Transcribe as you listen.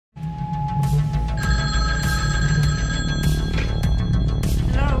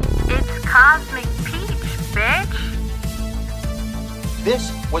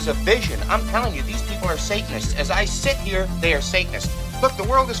This was a vision. I'm telling you, these people are Satanists. As I sit here, they are Satanists. Look, the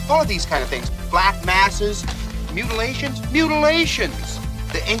world is full of these kind of things. Black masses, mutilations.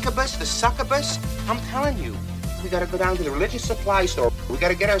 The incubus, the succubus. I'm telling you, we got to go down to the religious supply store. We got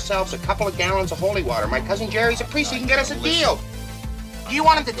to get ourselves a couple of gallons of holy water. My cousin Jerry's a priest. He can get us a deal. Do you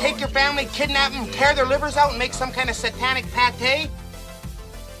want him to take your family, kidnap them, tear their livers out, and make some kind of satanic pate?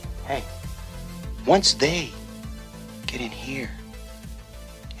 Hey, once they get in here,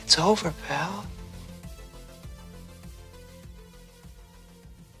 it's over, pal.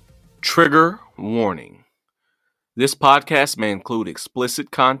 Trigger warning. This podcast may include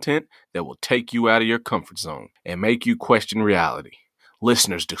explicit content that will take you out of your comfort zone and make you question reality.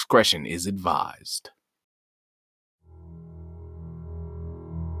 Listeners' discretion is advised.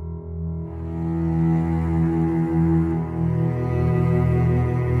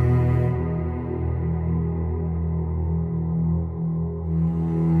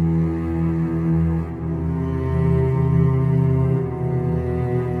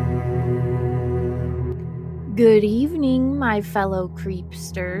 Good evening, my fellow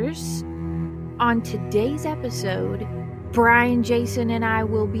creepsters. On today's episode, Bryan, Jason, and I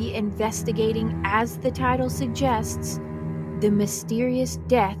will be investigating, as the title suggests, the mysterious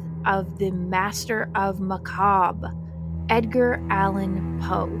death of the master of Macabre, Edgar Allan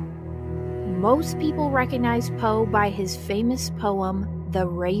Poe. Most people recognize Poe by his famous poem, The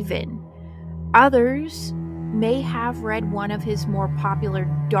Raven. Others may have read one of his more popular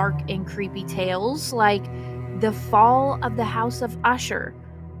dark and creepy tales, like The Fall of the House of Usher,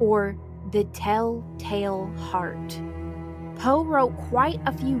 or The Tell-Tale Heart. Poe wrote quite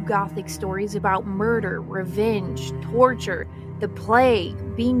a few gothic stories about murder, revenge, torture, the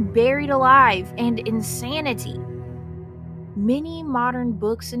plague, being buried alive, and insanity. Many modern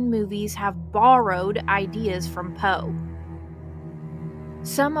books and movies have borrowed ideas from Poe.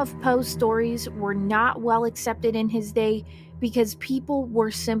 Some of Poe's stories were not well accepted in his day because people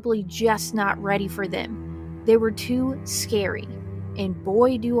were simply just not ready for them. They were too scary, and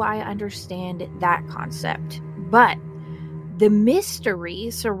boy do I understand that concept. But the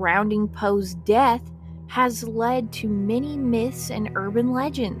mystery surrounding Poe's death has led to many myths and urban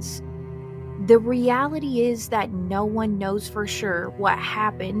legends. The reality is that no one knows for sure what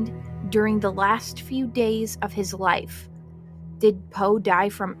happened during the last few days of his life. Did Poe die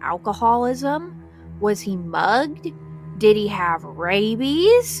from alcoholism? Was he mugged? Did he have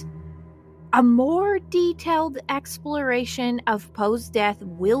rabies? A more detailed exploration of Poe's death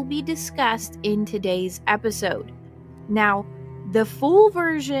will be discussed in today's episode. Now, the full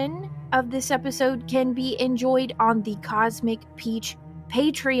version of this episode can be enjoyed on the Cosmic Peach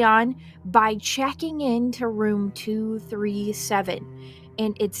Patreon by checking into room 237.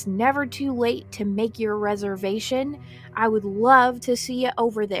 And it's never too late to make your reservation. I would love to see you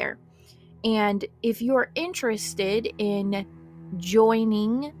over there. And if you're interested in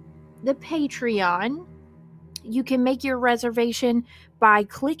joining the Patreon, you can make your reservation by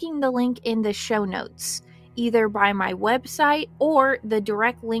clicking the link in the show notes, either by my website or the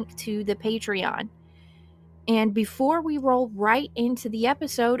direct link to the Patreon. And before we roll right into the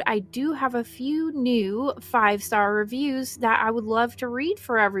episode, I do have a few new 5-star reviews that I would love to read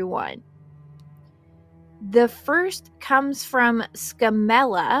for everyone. The first comes from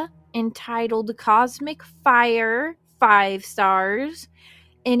Scamella, entitled Cosmic Fire, 5 stars.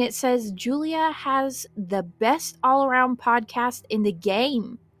 And it says, Julia has the best all-around podcast in the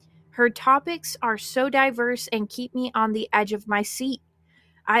game. Her topics are so diverse and keep me on the edge of my seat.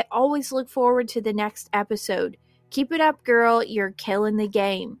 I always look forward to the next episode. Keep it up, girl. You're killing the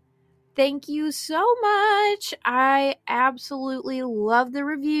game. Thank you so much. I absolutely love the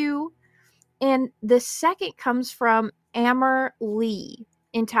review. And the second comes from Amber Lee,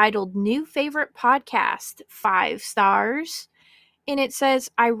 entitled New Favorite Podcast, 5 stars. And it says,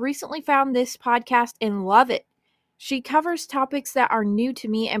 I recently found this podcast and love it. She covers topics that are new to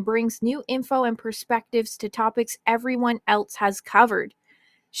me and brings new info and perspectives to topics everyone else has covered.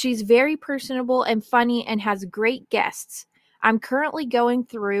 She's very personable and funny and has great guests. I'm currently going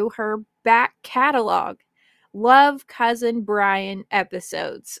through her back catalog. Love Cousin Bryan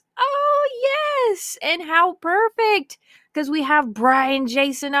episodes. Oh, yes! And how perfect! Because we have Bryan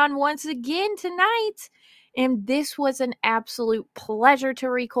Jason on once again tonight. And this was an absolute pleasure to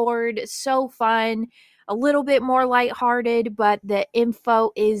record. So fun. A little bit more lighthearted, but the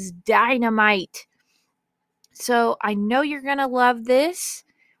info is dynamite. So I know you're going to love this.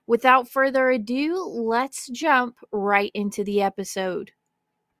 Without further ado, let's jump right into the episode.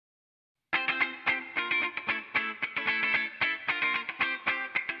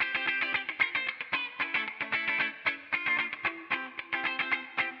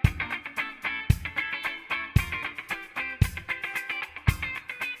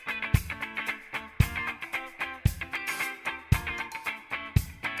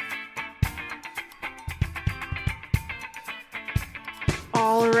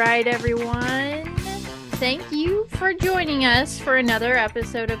 right, everyone. Thank you for joining us for another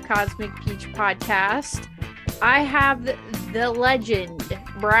episode of Cosmic Peach Podcast. I have the legend,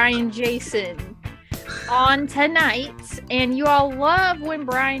 Bryan Jason, on tonight, and you all love when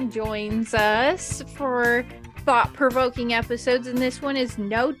Bryan joins us for thought-provoking episodes, and this one is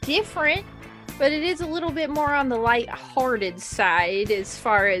no different, but it is a little bit more on the light-hearted side as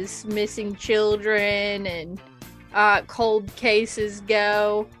far as missing children and cold cases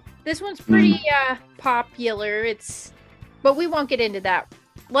go. This one's pretty popular. But we won't get into that.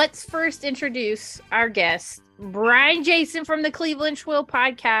 Let's first introduce our guest, Bryan Jason from the Cleveland Schwill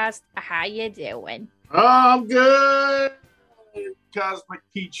Podcast. How you doing? Oh, I'm good. Cosmic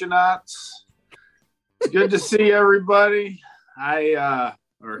Peachinauts. Good to see everybody. Or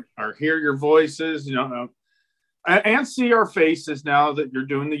hear your voices, and see our faces now that you're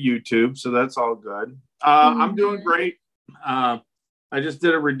doing the YouTube. So that's all good. I'm doing great. I just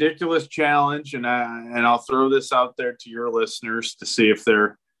did a ridiculous challenge, and I'll throw this out there to your listeners to see if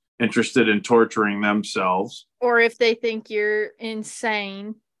they're interested in torturing themselves, or if they think you're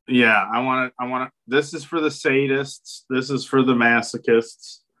insane. Yeah, I want to. This is for the sadists. This is for the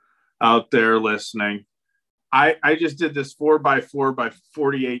masochists out there listening. I just did this 4x4 by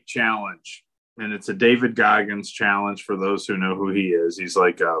 48 challenge, and it's a David Goggins challenge. For those who know who he is, he's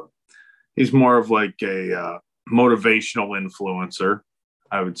he's more of like a motivational influencer,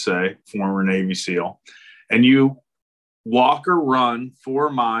 I would say, former Navy SEAL. And you walk or run 4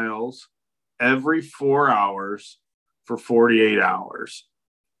 miles every 4 hours for 48 hours.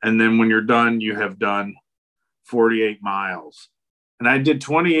 And then when you're done, you have done 48 miles. And I did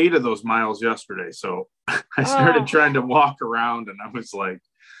 28 of those miles yesterday. So I started trying to walk around, and I was like,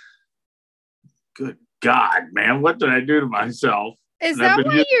 good God, man, what did I do to myself? Is that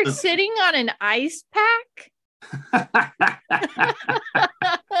why you're sitting on an ice pack?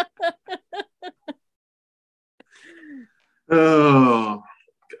 Oh,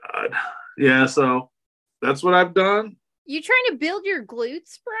 God. Yeah, so that's what I've done. You trying to build your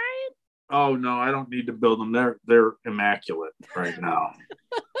glutes, Bryan? Oh, no, I don't need to build them. They're immaculate right now.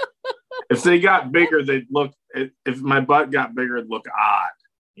 If they got bigger, they'd look, if my butt got bigger, it'd look odd.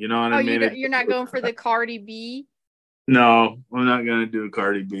 You know what I mean? You're not going for the Cardi B? No, I'm not going to do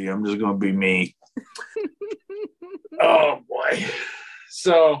Cardi B. I'm just going to be me. Oh, boy.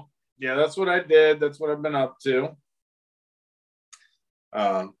 So, yeah, that's what I did. That's what I've been up to.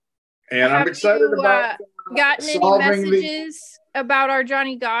 And I'm excited about gotten any messages about our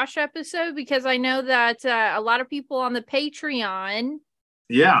Johnny Gosh episode, because I know that a lot of people on the Patreon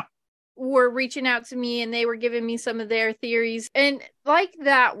were reaching out to me, and they were giving me some of their theories. And like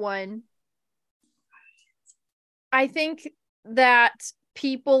that one, I think that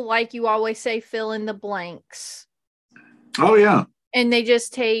people, like you always say, fill in the blanks. Oh, yeah. And they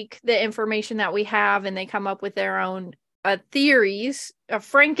just take the information that we have and they come up with their own theories,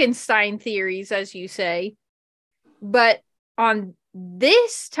 Frankenstein theories, as you say. But on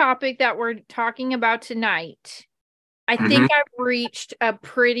this topic that we're talking about tonight, I think I've reached a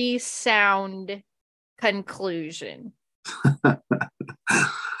pretty sound conclusion.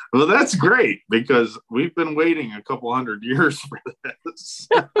 Well, that's great, because we've been waiting a couple hundred years for this.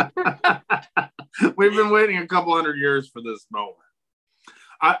 We've been waiting a couple hundred years for this moment.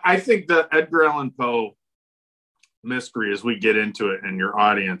 I think the Edgar Allan Poe mystery, as we get into it, and your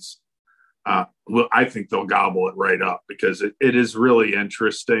audience, I think they'll gobble it right up, because it is really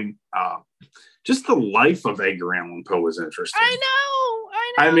interesting. Just the life of Edgar Allan Poe is interesting. I know.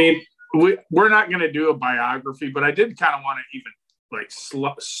 I mean, we're not going to do a biography, but I did kind of want to even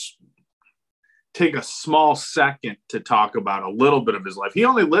take a small second to talk about a little bit of his life. He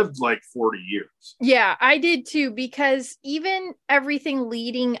only lived 40 years. Yeah, I did too, because even everything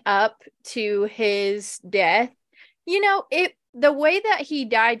leading up to his death, the way that he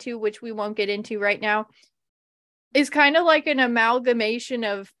died too, which we won't get into right now, is kind of like an amalgamation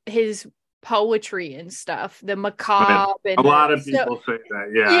of his poetry and stuff, the macabre. And a lot of people say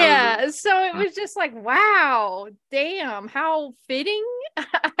that. Yeah. So it was just like, wow, damn, how fitting,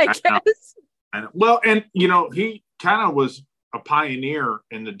 I guess. I know. Well, and he kind of was a pioneer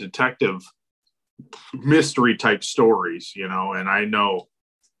in the detective mystery type stories, and I know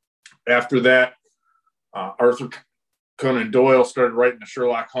after that, Arthur Conan Doyle started writing the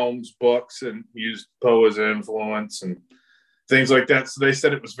Sherlock Holmes books and used Poe as an influence and things like that. So they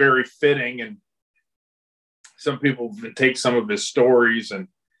said it was very fitting, and some people take some of his stories and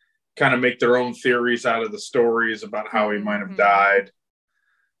kind of make their own theories out of the stories about how he might have died.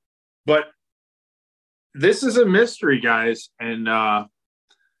 But this is a mystery, guys. And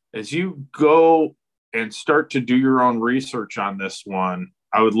as you go and start to do your own research on this one,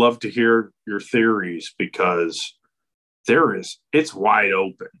 I would love to hear your theories, because it's wide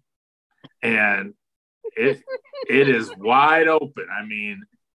open, and it is wide open. I mean,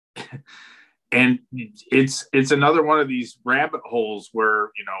 and it's another one of these rabbit holes where,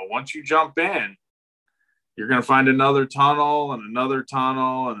 once you jump in, you're going to find another tunnel and another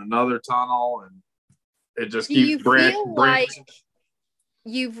tunnel and another tunnel, and it just Do keeps you feel like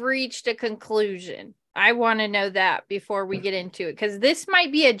you've reached a conclusion? I want to know that before we get into it, because this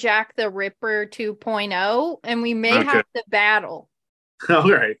might be a Jack the Ripper 2.0, and we may have to battle.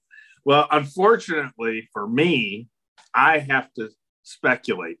 All right. Well, unfortunately for me, I have to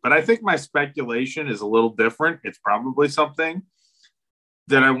speculate, but I think my speculation is a little different. It's probably something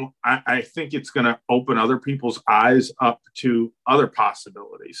that I think it's going to open other people's eyes up to other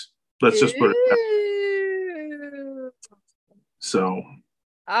possibilities. Let's just put it that way. So.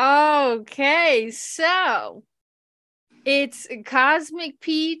 Okay, so it's Cosmic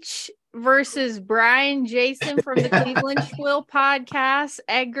Peach versus Bryan Jason from the Cleveland Schwill podcast,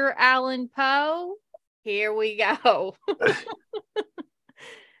 Edgar Allan Poe. Here we go.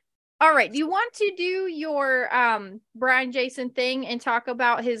 All right. Do you want to do your Bryan Jason thing and talk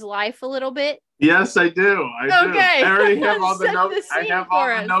about his life a little bit? Yes, I do. Okay. I already have all the notes. I have all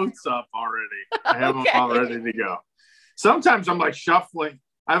the notes up already. I have them all ready to go. Sometimes I'm like shuffling.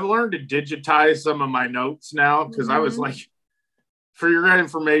 I've learned to digitize some of my notes now, because I was like, for your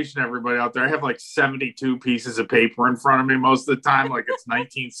information, everybody out there, I have like 72 pieces of paper in front of me most of the time, like it's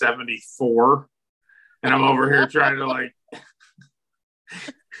 1974. And I'm over here trying to like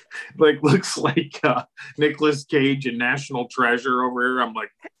looks like Nicolas Cage in National Treasure over here. I'm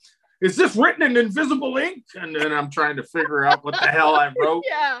like, is this written in invisible ink? And then I'm trying to figure out what the hell I wrote.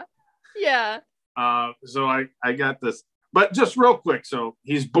 Yeah. So I got this. But just real quick, so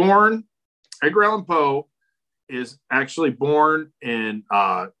he's born, Edgar Allan Poe is actually born in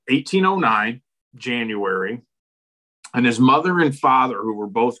 1809, January, and his mother and father, who were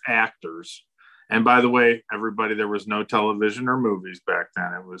both actors, and by the way, everybody, there was no television or movies back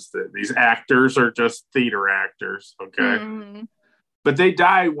then. It was these actors are just theater actors, okay? But they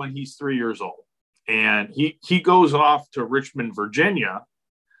die when he's 3 years old, and he goes off to Richmond, Virginia.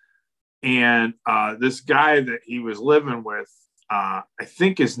 And this guy that he was living with, I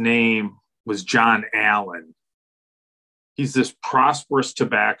think his name was John Allen. He's this prosperous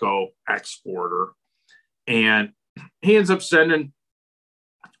tobacco exporter. And he ends up sending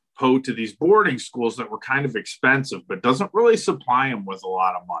Poe to these boarding schools that were kind of expensive, but doesn't really supply him with a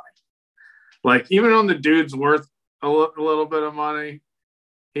lot of money. Like, even though the dude's worth a little bit of money,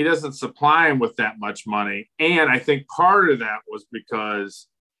 he doesn't supply him with that much money. And I think part of that was because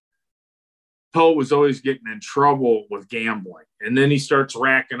Poe was always getting in trouble with gambling. And then he starts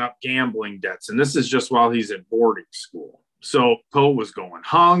racking up gambling debts. And this is just while he's at boarding school. So Poe was going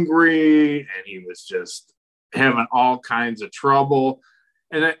hungry, and he was just having all kinds of trouble.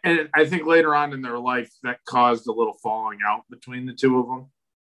 And I think later on in their life, that caused a little falling out between the two of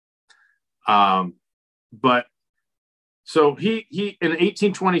them. But so he in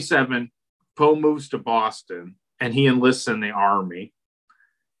 1827, Poe moves to Boston, and he enlists in the army.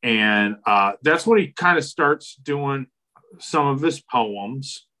 And that's when he kind of starts doing some of his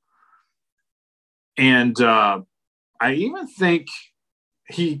poems. And I even think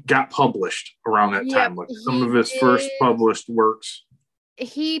he got published around that time, like some of his first published works.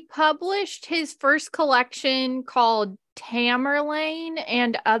 He published his first collection called Tamerlane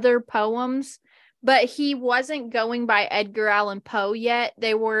and Other Poems, but he wasn't going by Edgar Allan Poe yet.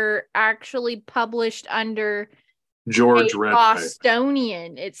 They were actually published under George Redway.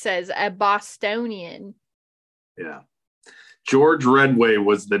 Bostonian. It says a Bostonian. Yeah. George Redway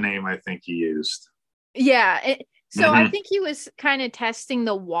was the name I think he used. Yeah. So I think he was kind of testing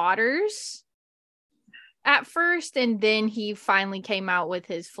the waters at first, and then he finally came out with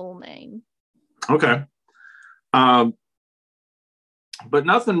his full name. Okay. But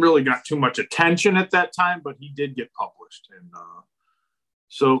nothing really got too much attention at that time, but he did get published. And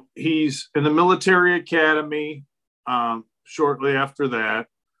so he's in the military academy shortly after that,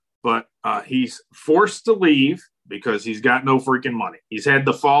 but he's forced to leave because he's got no freaking money. He's had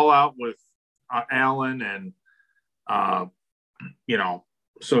the fallout with Allen, and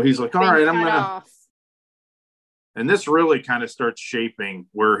so he's like, all right, I'm gonna. And this really kind of starts shaping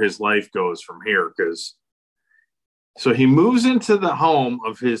where his life goes from here, because so he moves into the home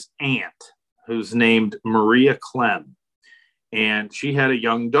of his aunt, who's named Maria Clem, and she had a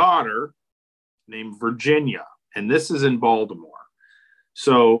young daughter named Virginia, and this is in Baltimore.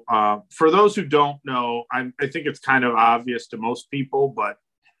 So for those who don't know, I think it's kind of obvious to most people, but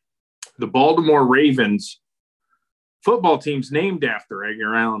the Baltimore Ravens football team's named after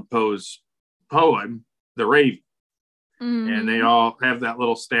Edgar Allan Poe's poem, The Raven. Mm-hmm. And they all have that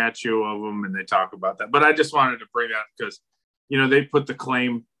little statue of him, and they talk about that. But I just wanted to bring that because, they put the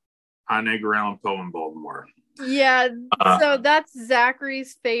claim on Edgar Allan Poe in Baltimore. Yeah, so that's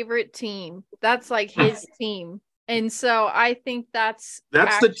Zachary's favorite team. That's like his team. And so I think that's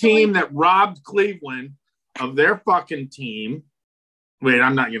the team that robbed Cleveland of their fucking team. Wait,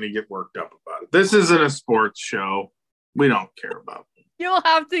 I'm not going to get worked up about it. This isn't a sports show. We don't care about it. You'll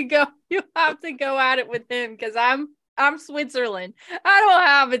have to go at it with him because I'm Switzerland. I don't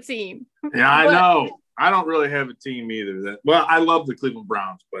have a team. Yeah, I know. I don't really have a team either. Well, I love the Cleveland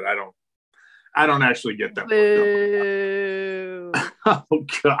Browns, but I don't actually get that. Oh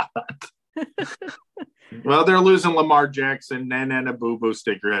God. Well, they're losing Lamar Jackson. Nana boo boo,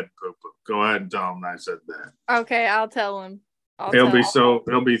 stick your head poo poo. Go ahead and tell him I said that. Okay, I'll tell him. He'll be thrilled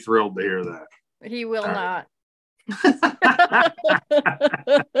to hear that. He will not.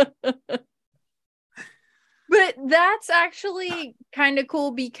 But that's actually kind of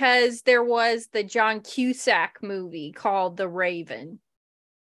cool because there was the John Cusack movie called The Raven.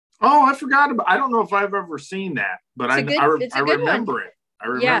 Oh, I forgot about. I don't know if I've ever seen that, but I remember it. I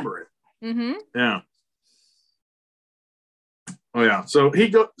remember it. Mm-hmm. Yeah. Oh yeah. So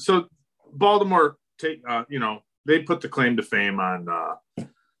Baltimore they put the claim to fame on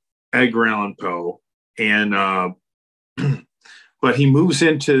Edgar Allan Poe, and but he moves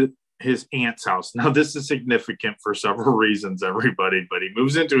into his aunt's house. Now this is significant for several reasons, everybody. But he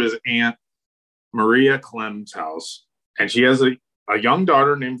moves into his aunt Maria Clem's house, and she has a young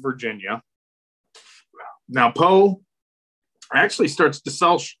daughter named Virginia. Now Poe actually starts to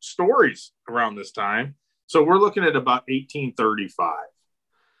sell stories around this time. So we're looking at about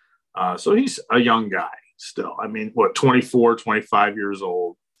 1835. So he's a young guy still. I mean, 24, 25 years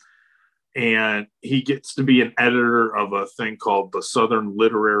old. And he gets to be an editor of a thing called the Southern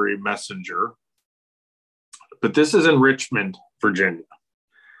Literary Messenger. But this is in Richmond, Virginia.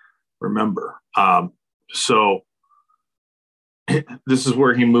 Remember. So this is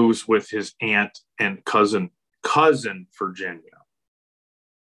where he moves with his aunt and cousin Virginia.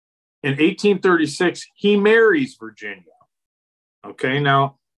 In 1836, he marries Virginia. Okay,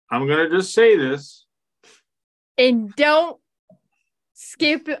 now I'm going to just say this. And don't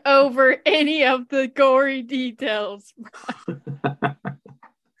skip over any of the gory details.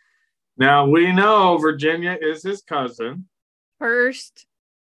 Now, we know Virginia is his cousin. First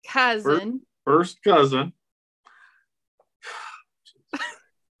cousin. First cousin. Say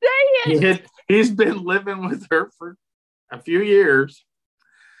it. He's been living with her for a few years.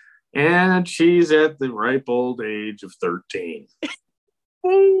 And she's at the ripe old age of 13.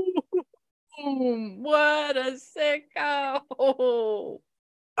 What a sicko. Oh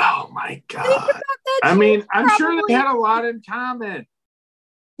my God. I mean, I'm sure they had a lot in common.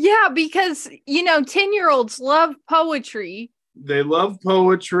 Yeah, because, 10-year-olds love poetry. They love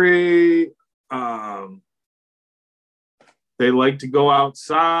poetry. They like to go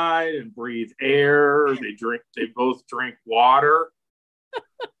outside and breathe air. They both drink water.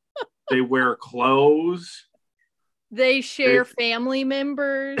 They wear clothes. They share family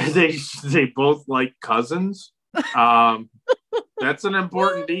members. They both like cousins. That's an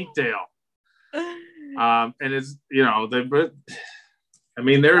important detail. And it's there's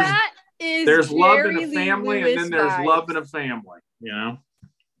love in a family, and then there's love in a family.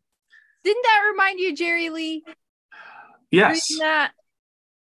 Didn't that remind you of Jerry Lee? Yes. That?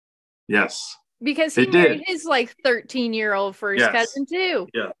 Yes. Because he married his 13-year-old first cousin too.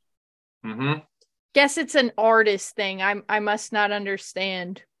 Yeah. Mm-hmm. Guess it's an artist thing. I must not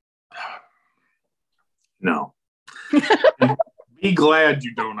understand. No. Be glad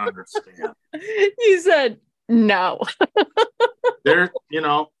you don't understand. You said no.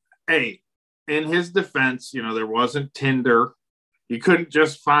 Hey, in his defense, there wasn't Tinder. You couldn't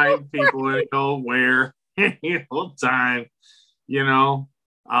just find people anywhere any old time.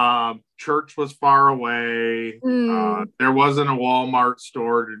 Church was far away. There wasn't a Walmart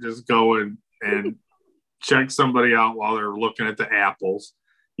store to just go and check somebody out while they're looking at the apples.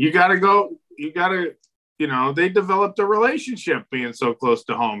 They developed a relationship being so close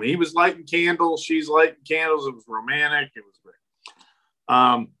to home. He was lighting candles. She's lighting candles. It was romantic. It was great.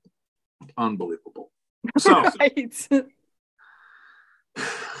 Unbelievable. So, right.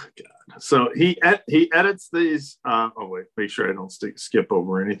 God. So he edits these. Make sure I don't skip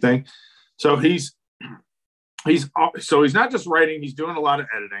over anything. So he's not just writing; he's doing a lot of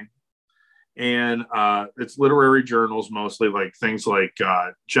editing, and it's literary journals mostly, like things like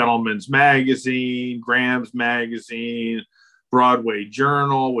Gentleman's Magazine, Graham's Magazine, Broadway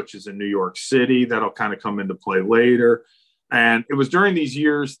Journal, which is in New York City. That'll kind of come into play later. And it was during these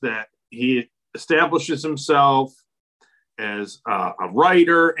years that he establishes himself as a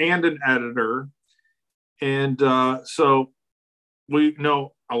writer and an editor. And so we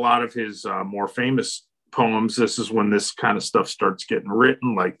know a lot of his more famous poems. This is when this kind of stuff starts getting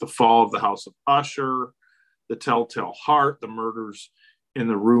written, like The Fall of the House of Usher, The Telltale Heart, The Murders in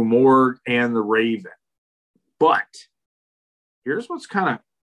the Rue Morgue, and The Raven. But here's what's kind of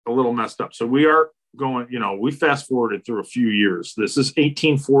a little messed up. So we are going, we fast forwarded through a few years. This is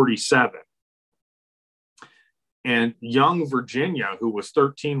 1847. And young Virginia, who was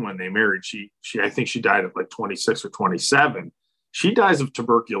 13 when they married, she I think she died at like 26 or 27. She dies of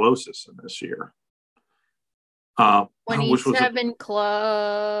tuberculosis in this year. 27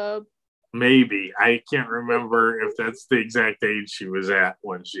 Club. Maybe. I can't remember if that's the exact age she was at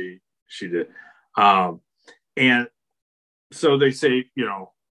when she did. And so they say,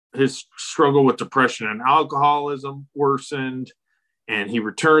 his struggle with depression and alcoholism worsened, and he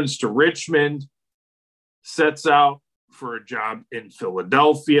returns to Richmond, sets out for a job in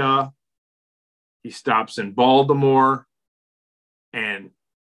Philadelphia. He stops in Baltimore, and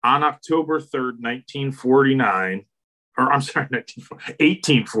on October 3rd,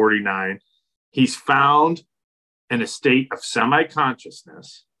 1849, he's found in a state of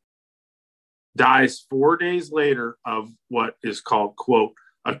semi-consciousness, dies 4 days later of what is called, quote,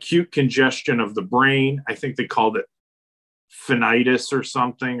 acute congestion of the brain. I think they called it phrenitis or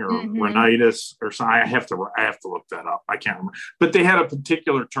something, or rhinitis or something. I have to look that up. I can't remember. But they had a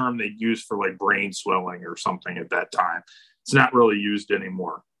particular term they used for like brain swelling or something at that time. It's not really used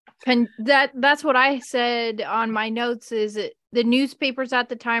anymore. And that's what I said on my notes, is it the newspapers at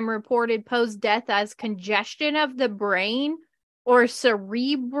the time reported Poe's death as congestion of the brain or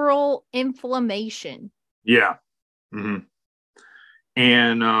cerebral inflammation. Yeah. Mm-hmm.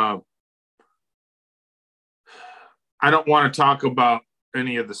 And I don't want to talk about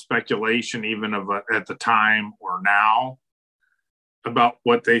any of the speculation, even of at the time or now, about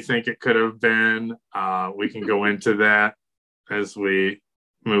what they think it could have been. We can go into that as we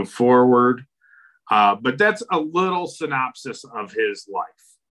move forward. But that's a little synopsis of his life,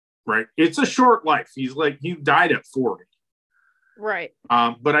 right? It's a short life. He died at 40. Right.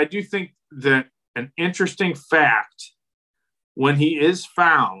 But I do think that an interesting fact, when he is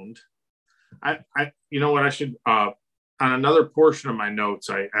found, I should, on another portion of my notes,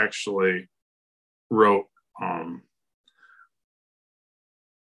 I actually wrote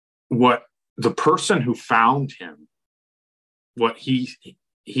what the person who found him, what he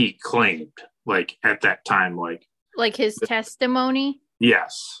claimed, like at that time, like his testimony.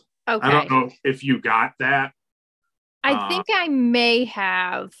 Yes. Okay. I don't know if you got that. I think I may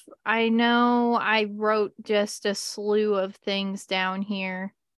have. I know I wrote just a slew of things down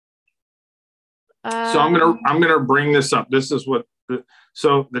here. So I'm gonna bring this up. This is what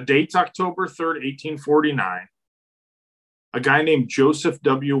so the date's October 3rd, 1849. A guy named Joseph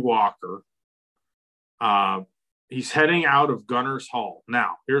W. Walker. He's heading out of Gunner's Hall.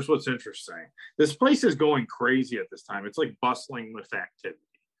 Now, here's what's interesting. This place is going crazy at this time. It's like bustling with activity.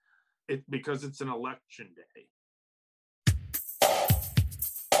 Because it's an election day.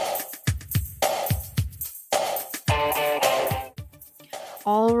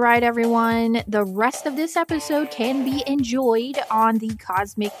 All right, everyone. The rest of this episode can be enjoyed on the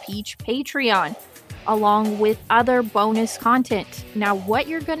Cosmic Peach Patreon, along with other bonus content. Now, what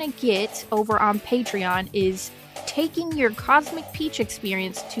you're going to get over on Patreon is taking your Cosmic Peach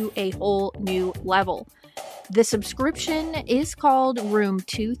experience to a whole new level. The subscription is called Room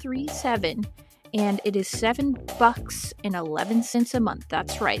 237, and it is $7.11 a month.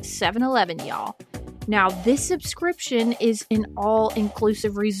 That's right, $7.11, y'all. Now, this subscription is an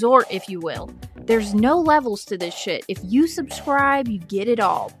all-inclusive resort, if you will. There's no levels to this shit. If you subscribe, you get it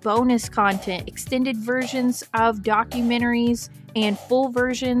all. Bonus content, extended versions of documentaries, and full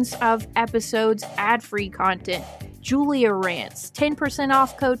versions of episodes, ad-free content, Julia rants, 10%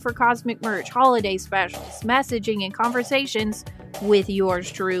 off code for Cosmic merch, holiday specials, messaging and conversations with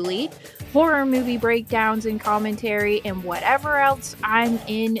yours truly, horror movie breakdowns and commentary, and whatever else I'm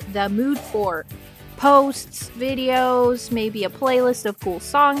in the mood for. Posts, videos, maybe a playlist of cool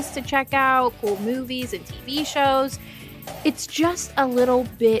songs to check out, cool movies and TV shows. It's just a little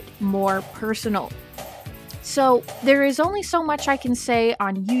bit more personal. So there is only so much I can say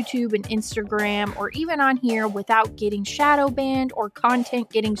on YouTube and Instagram, or even on here, without getting shadow banned or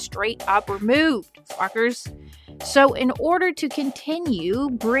content getting straight up removed, fuckers. So in order to continue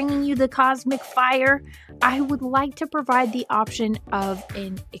bringing you the cosmic fire, I would like to provide the option of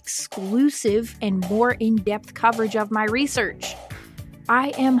an exclusive and more in-depth coverage of my research. I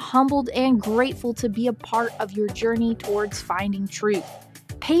am humbled and grateful to be a part of your journey towards finding truth.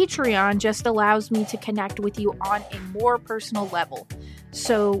 Patreon just allows me to connect with you on a more personal level.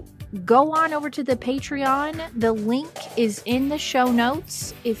 So go on over to the Patreon. The link is in the show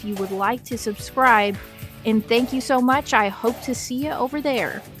notes if you would like to subscribe. And thank you so much. I hope to see you over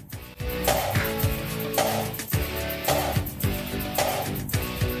there.